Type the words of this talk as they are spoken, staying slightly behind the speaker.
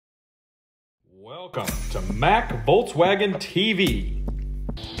Welcome to Mac Volkswagen TV.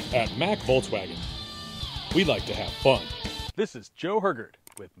 At Mac Volkswagen, we like to have fun. This is Joe Hergert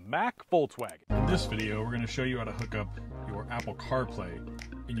with Mac Volkswagen. In this video, we're going to show you how to hook up your Apple Carplay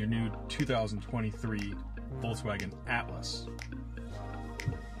in your new 2023 Volkswagen Atlas.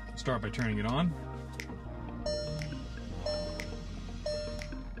 Start by turning it on.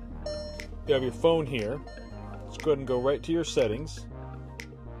 You have your phone here. Let's go ahead and go right to your settings.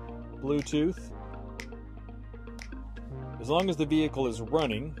 Bluetooth. As long as the vehicle is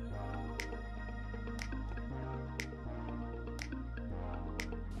running,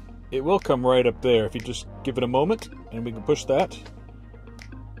 it will come right up there. If you just give it a moment, and we can push that.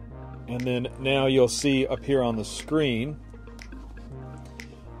 And then now you'll see up here on the screen,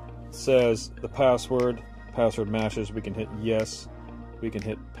 it says the password matches. We can hit yes, we can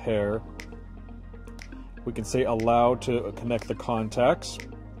hit pair. We can say allow to connect the contacts.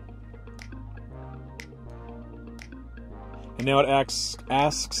 And now it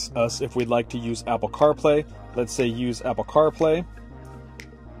asks us if we'd like to use Apple CarPlay. Let's say use Apple CarPlay.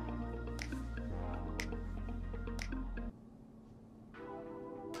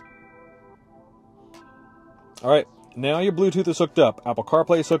 Alright, now your Bluetooth is hooked up. Apple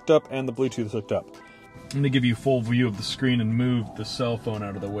CarPlay is hooked up and the Bluetooth is hooked up. I'm going to give you full view of the screen and move the cell phone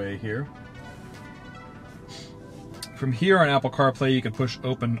out of the way here. From here on Apple CarPlay, you can push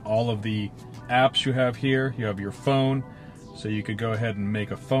open all of the apps you have here. You have your phone, so you could go ahead and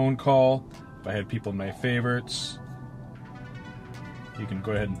make a phone call. If I had people in my favorites, you can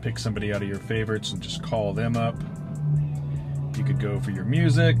go ahead and pick somebody out of your favorites and just call them up. You could go for your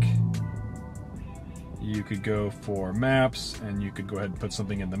music. You could go for maps, and you could go ahead and put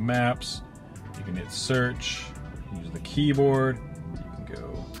something in the maps. You can hit search, use the keyboard. You can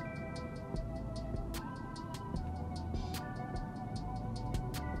go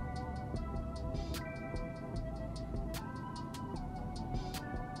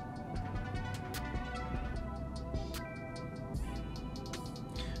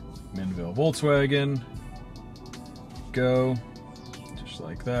McMinnville Volkswagen, go, just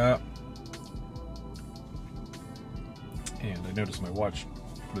like that. And I noticed my watch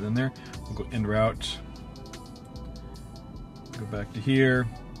put it in there. We'll go en route, go back to here.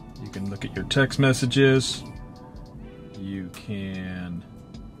 You can look at your text messages. You can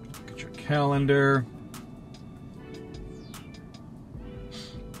look at your calendar.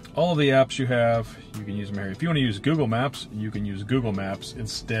 All of the apps you have, you can use them here. If you want to use Google Maps, you can use Google Maps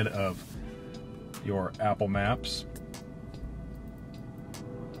instead of your Apple Maps.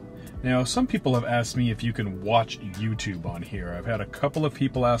 Now, some people have asked me if you can watch YouTube on here. I've had a couple of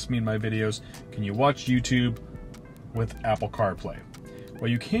people ask me in my videos, can you watch YouTube with Apple CarPlay? Well,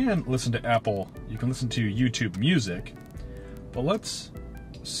 you can listen to YouTube Music, but let's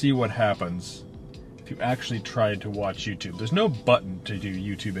see what happens if you actually tried to watch YouTube. There's no button to do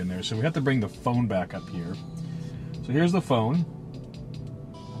YouTube in there, so we have to bring the phone back up here. So here's the phone.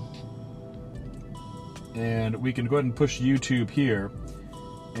 And we can go ahead and push YouTube here.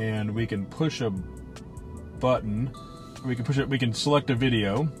 And we can push a button. We can select a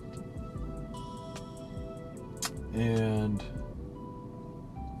video. And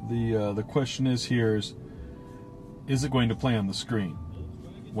the question is here is it going to play on the screen?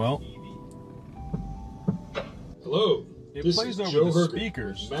 Well, hello. It this plays is over Joe the Hergert,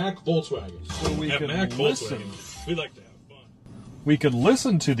 speakers. Mac Volkswagen. So we can Mac listen. Volkswagen, we like to have fun. We could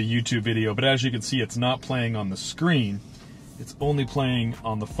listen to the YouTube video, but as you can see, it's not playing on the screen. It's only playing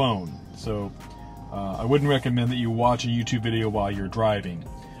on the phone. So I wouldn't recommend that you watch a YouTube video while you're driving.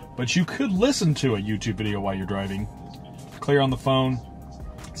 But you could listen to a YouTube video while you're driving. Clear on the phone.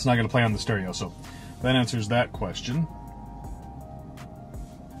 It's not going to play on the stereo. So that answers that question.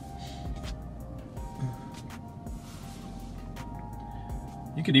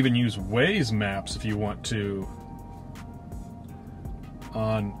 You could even use Waze Maps if you want to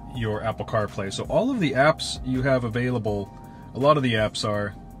on your Apple CarPlay. So all of the apps you have available, a lot of the apps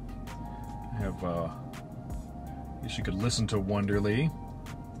have, I guess you could listen to Wonderly.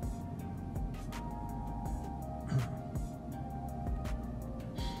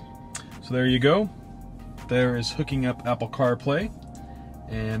 So there you go. There is hooking up Apple CarPlay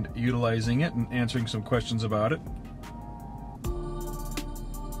and utilizing it and answering some questions about it.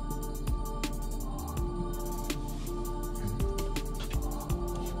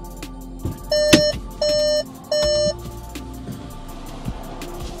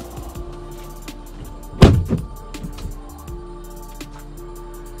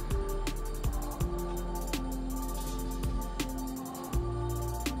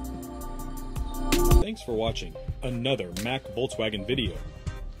 thanks for watching another Mac Volkswagen video.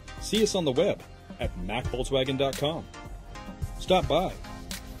 See us on the web at MacVolkswagen.com. Stop by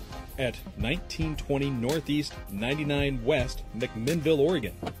at 1920 Northeast 99 West, McMinnville,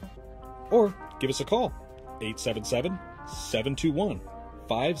 Oregon. Or give us a call,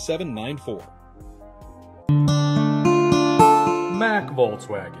 877-721-5794. Mac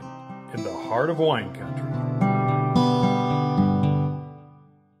Volkswagen, in the heart of wine country.